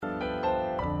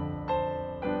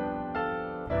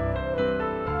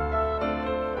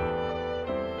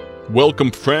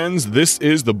Welcome, friends. This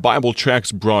is the Bible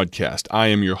Tracks broadcast. I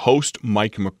am your host,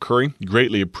 Mike McCurry.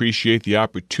 Greatly appreciate the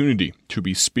opportunity to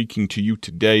be speaking to you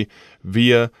today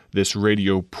via this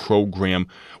radio program.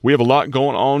 We have a lot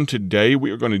going on today.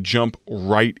 We are going to jump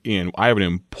right in. I have an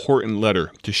important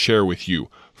letter to share with you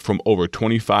from over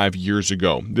 25 years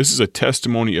ago. This is a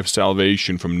testimony of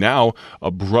salvation from now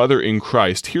a brother in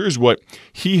Christ. Here's what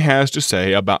he has to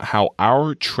say about how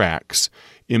our tracks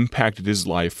impacted his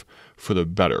life for the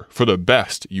better, for the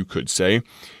best, you could say.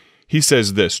 He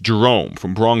says this. Jerome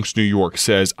from Bronx, New York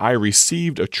says, I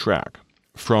received a tract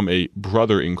from a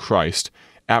brother in Christ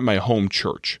at my home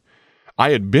church. I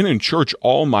had been in church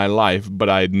all my life, but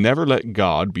I had never let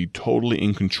God be totally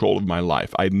in control of my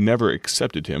life. I had never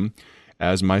accepted Him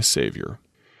as my Savior.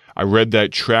 I read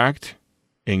that tract,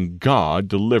 and God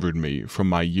delivered me from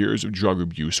my years of drug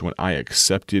abuse when I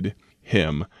accepted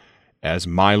Him as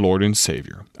my Lord and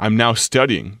Savior. I'm now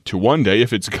studying to one day,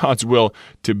 if it's God's will,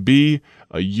 to be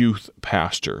a youth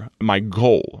pastor. My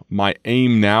goal, my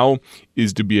aim now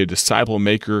is to be a disciple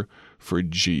maker for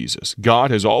Jesus.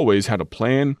 God has always had a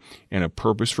plan and a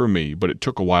purpose for me, but it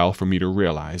took a while for me to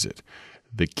realize it.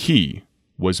 The key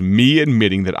was me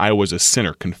admitting that I was a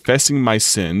sinner, confessing my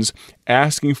sins,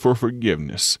 asking for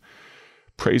forgiveness.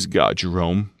 Praise God,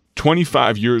 Jerome.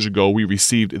 25 years ago, we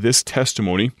received this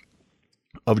testimony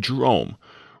of Jerome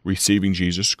receiving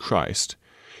Jesus Christ.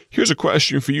 Here's a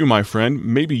question for you, my friend.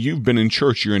 Maybe you've been in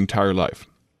church your entire life.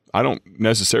 I don't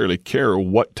necessarily care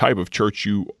what type of church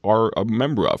you are a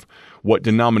member of, what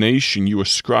denomination you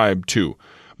ascribe to.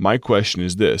 My question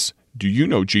is this: do you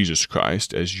know Jesus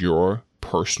Christ as your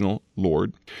personal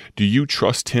Lord? Do you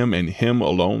trust Him and Him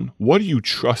alone? What are you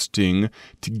trusting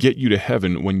to get you to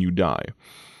heaven when you die?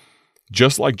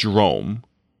 Just like Jerome,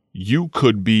 you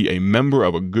could be a member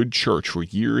of a good church for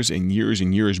years and years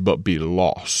and years, but be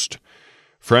lost.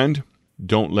 Friend,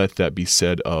 don't let that be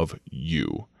said of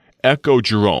you. Echo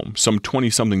Jerome, some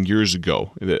 20-something years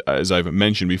ago. As I've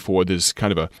mentioned before, this is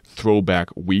kind of a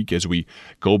throwback week as we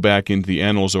go back into the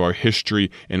annals of our history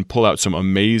and pull out some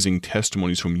amazing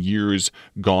testimonies from years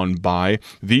gone by.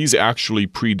 These actually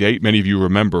predate, many of you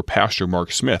remember Pastor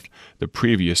Mark Smith, the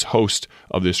previous host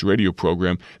of this radio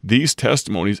program. These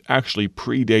testimonies actually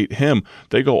predate him.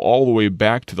 They go all the way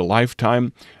back to the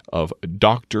lifetime of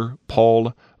Dr.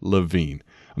 Paul Levine.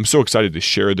 I'm so excited to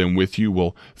share them with you.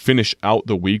 We'll finish out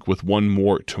the week with one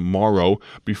more tomorrow.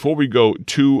 Before we go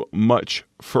too much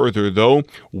further, though,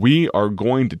 we are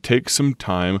going to take some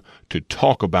time to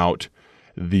talk about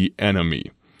the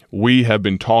enemy. We have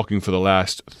been talking for the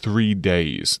last 3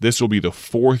 days. This will be the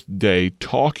 4th day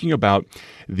talking about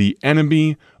the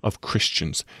enemy of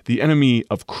Christians, the enemy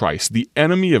of Christ, the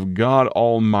enemy of God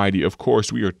Almighty. Of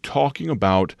course, we are talking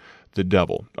about the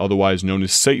devil, otherwise known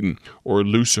as Satan or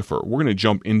Lucifer. We're going to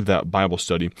jump into that Bible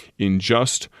study in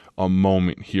just a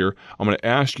moment here. I'm going to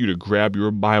ask you to grab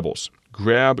your Bibles.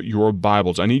 Grab your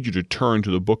Bibles. I need you to turn to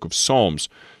the book of Psalms,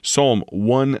 Psalm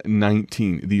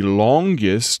 119, the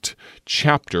longest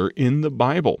chapter in the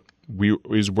Bible.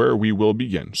 Is where we will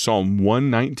begin. Psalm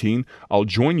 119. I'll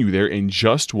join you there in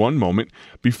just one moment.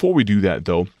 Before we do that,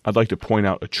 though, I'd like to point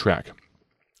out a track.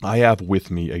 I have with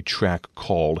me a track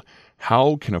called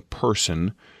How Can a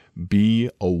Person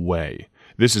Be Away?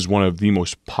 This is one of the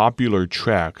most popular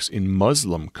tracks in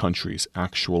Muslim countries,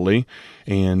 actually,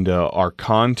 and our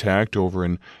contact over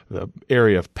in the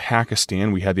area of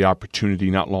Pakistan, we had the opportunity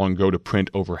not long ago to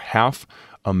print over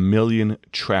 500,000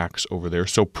 tracks over there.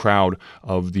 So proud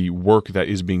of the work that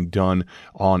is being done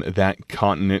on that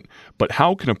continent. But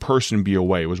How Can a Person Be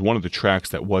Away was one of the tracks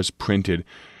that was printed.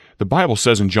 The Bible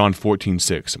says in John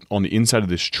 14:6, on the inside of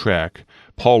this track,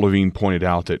 Paul Levine pointed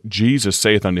out that Jesus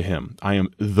saith unto him, I am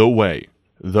the way,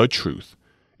 the truth,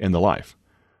 and the life.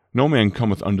 No man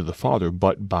cometh unto the Father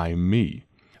but by me.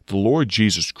 The Lord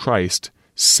Jesus Christ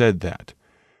said that.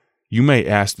 You may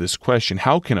ask this question,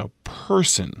 how can a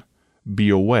person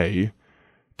be away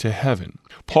to heaven?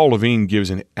 Paul Levine gives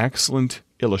an excellent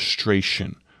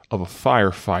illustration of a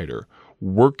firefighter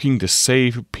working to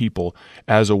save people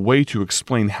as a way to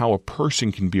explain how a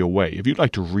person can be away. If you'd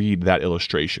like to read that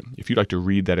illustration, if you'd like to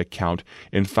read that account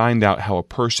and find out how a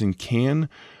person can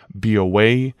be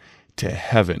away to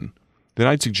heaven, then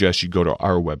I'd suggest you go to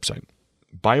our website,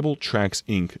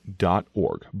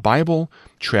 BibleTracksInc.org.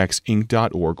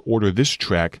 BibleTracksInc.org. Order this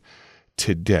track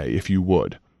today, if you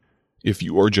would. If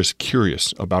you are just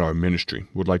curious about our ministry,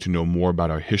 would like to know more about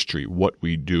our history, what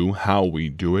we do, how we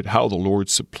do it, how the Lord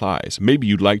supplies, maybe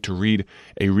you'd like to read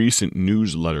a recent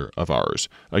newsletter of ours,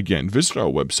 again, visit our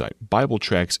website,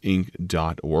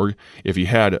 BibleTracksInc.org. If you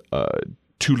had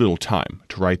too little time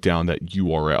to write down that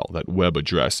URL, that web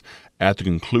address. At the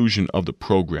conclusion of the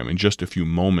program, in just a few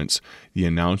moments, the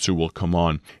announcer will come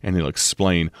on and he'll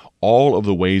explain all of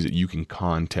the ways that you can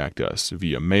contact us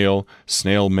via mail,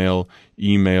 snail mail,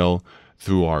 email,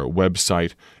 through our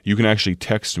website. You can actually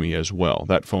text me as well.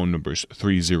 That phone number is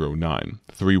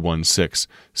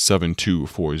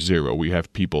 309-316-7240. We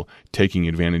have people taking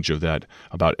advantage of that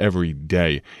about every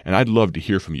day, and I'd love to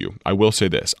hear from you. I will say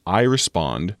this, I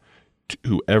respond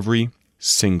to every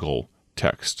single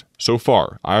text. So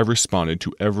far, I've responded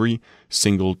to every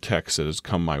single text that has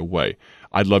come my way.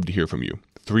 I'd love to hear from you.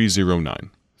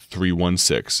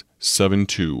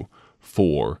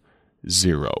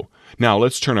 309-316-7240. Now,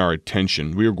 let's turn our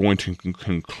attention. We are going to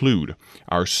conclude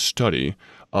our study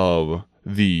of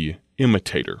the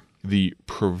imitator, the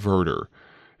perverter,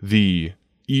 the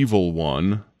evil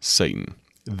one, Satan,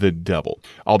 the devil.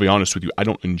 I'll be honest with you, I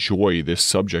don't enjoy this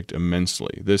subject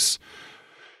immensely. This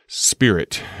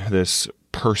spirit, this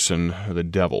person, the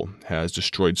devil, has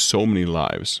destroyed so many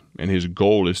lives, and his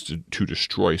goal is to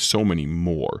destroy so many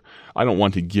more. I don't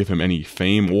want to give him any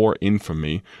fame or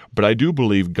infamy, but I do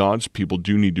believe God's people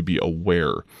do need to be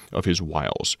aware of his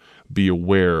wiles, be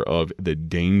aware of the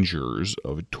dangers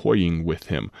of toying with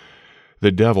him.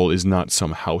 The devil is not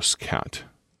some house cat.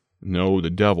 No, the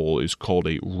devil is called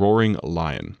a roaring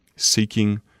lion,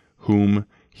 seeking whom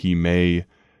he may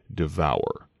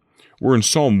devour. We're in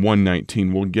Psalm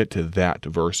 119. We'll get to that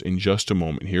verse in just a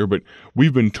moment here, but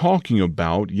we've been talking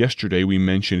about, yesterday we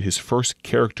mentioned his first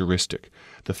characteristic,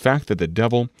 the fact that the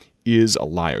devil is a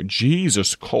liar.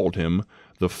 Jesus called him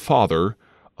the father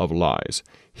of lies.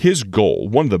 His goal,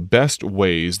 one of the best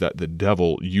ways that the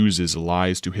devil uses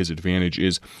lies to his advantage,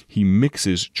 is he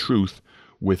mixes truth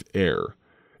with error.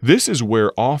 This is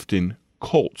where often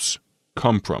cults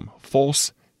come from,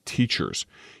 false teachers.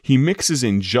 He mixes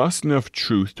in just enough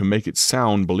truth to make it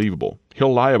sound believable.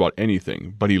 He'll lie about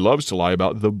anything, but he loves to lie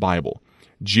about the Bible,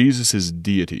 Jesus'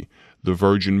 deity, the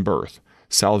virgin birth,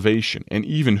 salvation, and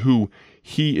even who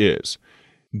he is.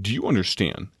 Do you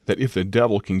understand that if the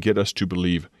devil can get us to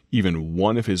believe even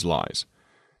one of his lies,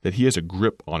 that he has a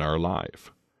grip on our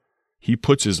life? He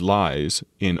puts his lies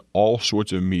in all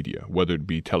sorts of media, whether it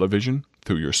be television,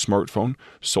 through your smartphone,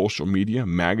 social media,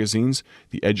 magazines,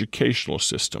 the educational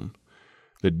system.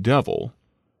 The devil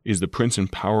is the prince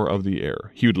and power of the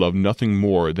air. He would love nothing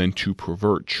more than to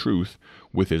pervert truth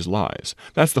with his lies.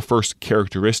 That's the first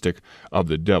characteristic of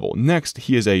the devil. Next,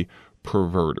 he is a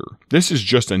perverter. This is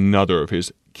just another of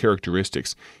his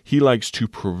characteristics. He likes to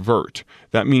pervert.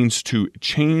 That means to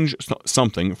change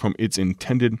something from its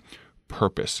intended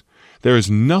purpose. There is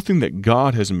nothing that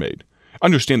God has made.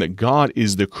 Understand that God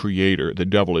is the creator. The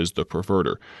devil is the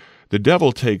perverter. The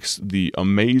devil takes the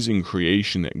amazing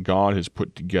creation that God has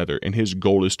put together, and his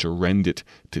goal is to rend it,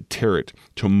 to tear it,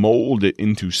 to mold it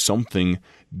into something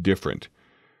different.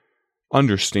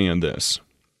 Understand this,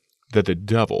 that the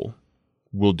devil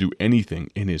will do anything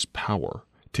in his power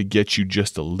to get you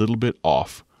just a little bit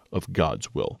off of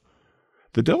God's will.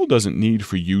 The devil doesn't need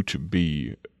for you to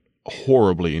be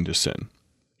horribly into sin.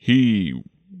 He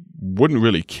wouldn't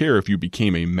really care if you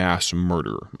became a mass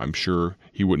murderer. I'm sure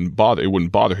it wouldn't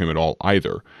bother him at all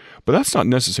either. But that's not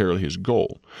necessarily his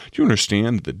goal. Do you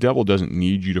understand that the devil doesn't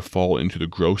need you to fall into the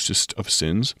grossest of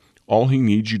sins? All he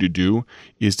needs you to do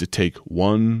is to take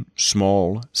one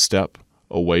small step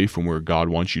away from where God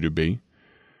wants you to be.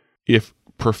 If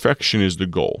perfection is the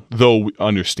goal, though we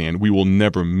understand we will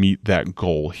never meet that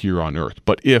goal here on earth,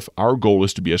 but if our goal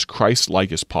is to be as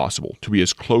Christ-like as possible, to be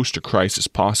as close to Christ as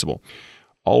possible,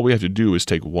 all we have to do is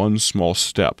take one small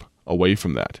step away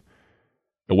from that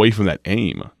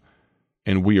aim,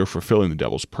 and we are fulfilling the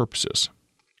devil's purposes.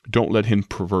 Don't let him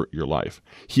pervert your life.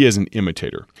 He is an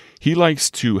imitator. He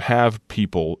likes to have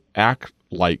people act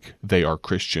like they are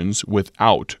Christians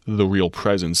without the real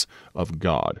presence of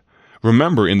God.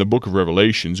 Remember, in the book of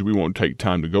Revelations, we won't take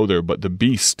time to go there, but the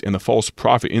beast and the false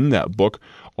prophet in that book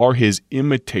are his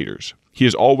imitators. He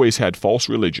has always had false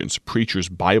religions, preachers,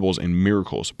 Bibles, and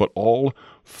miracles, but all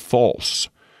false.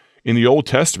 In the Old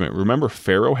Testament, remember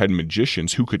Pharaoh had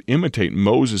magicians who could imitate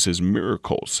Moses'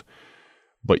 miracles,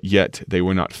 but yet they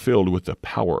were not filled with the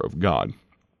power of God.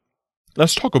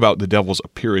 Let's talk about the devil's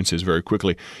appearances very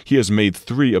quickly. He has made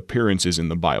 3 appearances in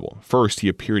the Bible. First, he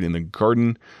appeared in the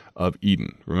Garden of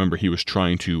Eden. Remember, he was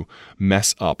trying to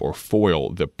mess up or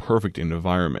foil the perfect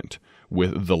environment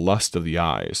with the lust of the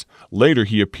eyes. Later,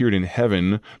 he appeared in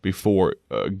heaven before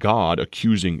God,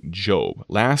 accusing Job.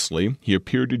 Lastly, he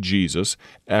appeared to Jesus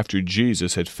after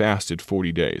Jesus had fasted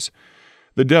 40 days.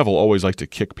 The devil always likes to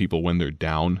kick people when they're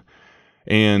down,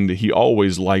 and he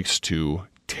always likes to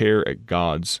tear at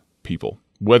God's people.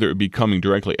 whether it be coming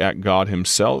directly at God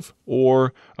himself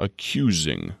or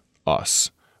accusing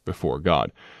us before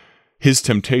God. His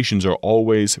temptations are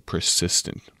always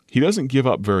persistent. He doesn't give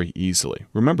up very easily.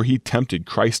 Remember, he tempted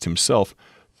Christ himself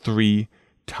 3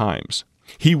 times.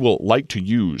 He will like to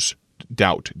use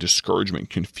doubt, discouragement,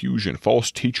 confusion,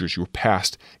 false teachers, your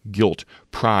past, guilt,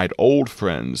 pride, old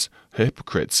friends,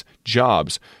 hypocrites,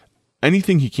 jobs,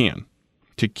 anything he can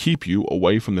to keep you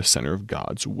away from the center of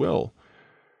God's will.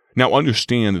 Now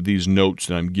understand that these notes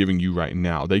that I'm giving you right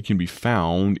now, they can be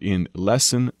found in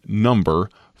lesson number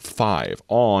 5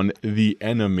 on the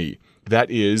enemy.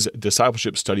 That is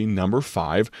discipleship study number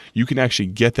 5. You can actually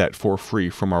get that for free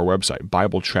from our website,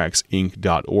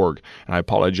 BibleTracksInc.org. And I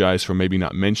apologize for maybe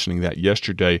not mentioning that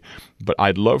yesterday, but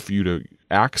I'd love for you to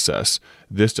access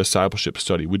this discipleship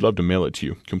study. We'd love to mail it to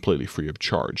you completely free of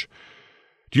charge.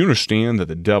 Do you understand that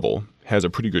the devil has a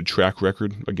pretty good track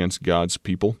record against God's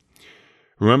people?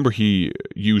 Remember, he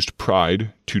used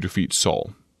pride to defeat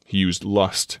Saul. He used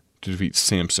lust to defeat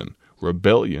Samson.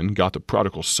 Rebellion got the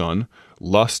prodigal son.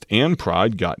 Lust and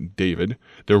pride got David.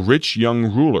 The rich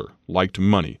young ruler liked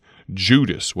money.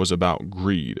 Judas was about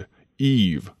greed.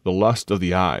 Eve, the lust of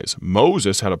the eyes.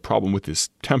 Moses had a problem with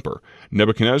his temper.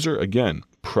 Nebuchadnezzar, again,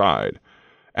 pride.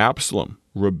 Absalom,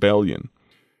 rebellion.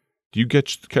 Do you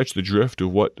catch the drift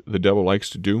of what the devil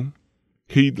likes to do?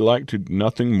 He'd like to do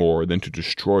nothing more than to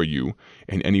destroy you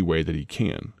in any way that he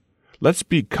can. Let's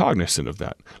be cognizant of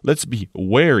that. Let's be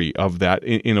wary of that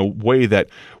in a way that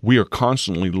we are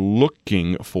constantly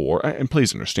looking for. And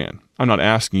please understand, I'm not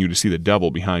asking you to see the devil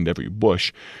behind every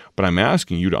bush, but I'm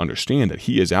asking you to understand that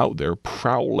he is out there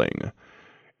prowling.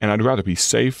 And I'd rather be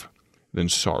safe than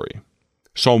sorry.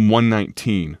 Psalm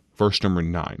 119, verse number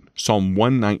 9. Psalm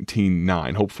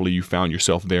 119:9. Hopefully you found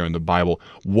yourself there in the Bible.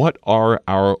 What are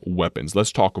our weapons?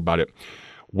 Let's talk about it.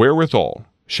 Wherewithal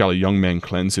shall a young man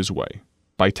cleanse his way?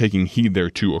 By taking heed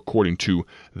thereto according to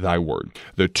thy word.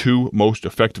 The 2 most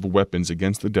effective weapons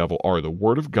against the devil are the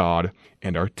word of God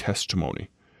and our testimony.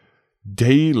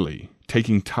 Daily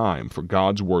taking time for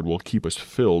God's word will keep us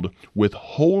filled with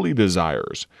holy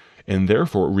desires and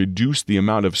therefore reduce the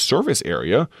amount of service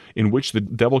area in which the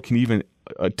devil can even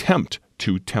attempt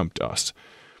to tempt us.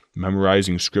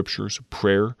 Memorizing scriptures,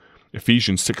 prayer.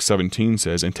 Ephesians 6:17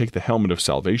 says, and take the helmet of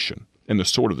salvation and the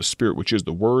sword of the Spirit, which is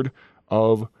the word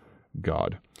of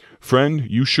God. Friend,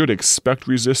 you should expect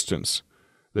resistance.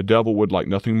 The devil would like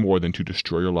nothing more than to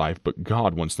destroy your life, but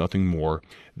God wants nothing more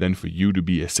than for you to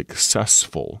be a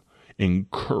successful,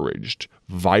 encouraged,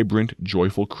 vibrant,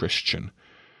 joyful Christian.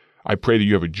 I pray that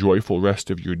you have a joyful rest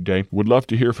of your day. Would love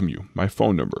to hear from you. My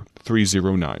phone number,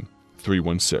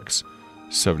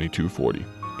 309-316-7240.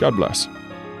 God bless.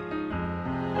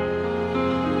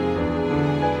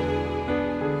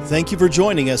 Thank you for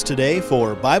joining us today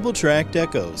for Bible Tract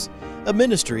Echoes, a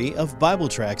ministry of Bible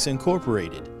Tracts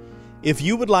Incorporated. If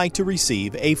you would like to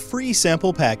receive a free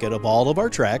sample packet of all of our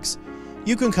tracts,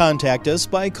 you can contact us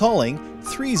by calling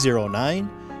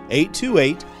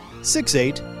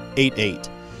 309-828-6888.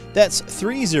 That's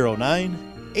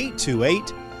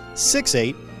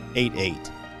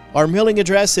 309-828-6888. Our mailing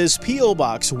address is P.O.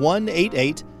 Box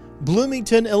 188,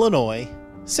 Bloomington, Illinois,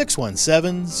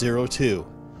 61702.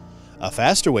 A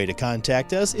faster way to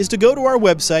contact us is to go to our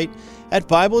website at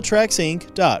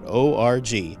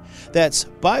BibleTracksInc.org. That's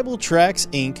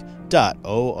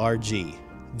BibleTracksInc.org.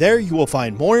 There you will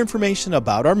find more information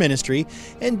about our ministry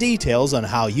and details on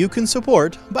how you can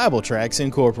support Bible Tracts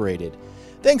Incorporated.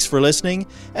 Thanks for listening,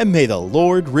 and may the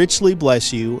Lord richly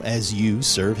bless you as you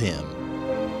serve Him.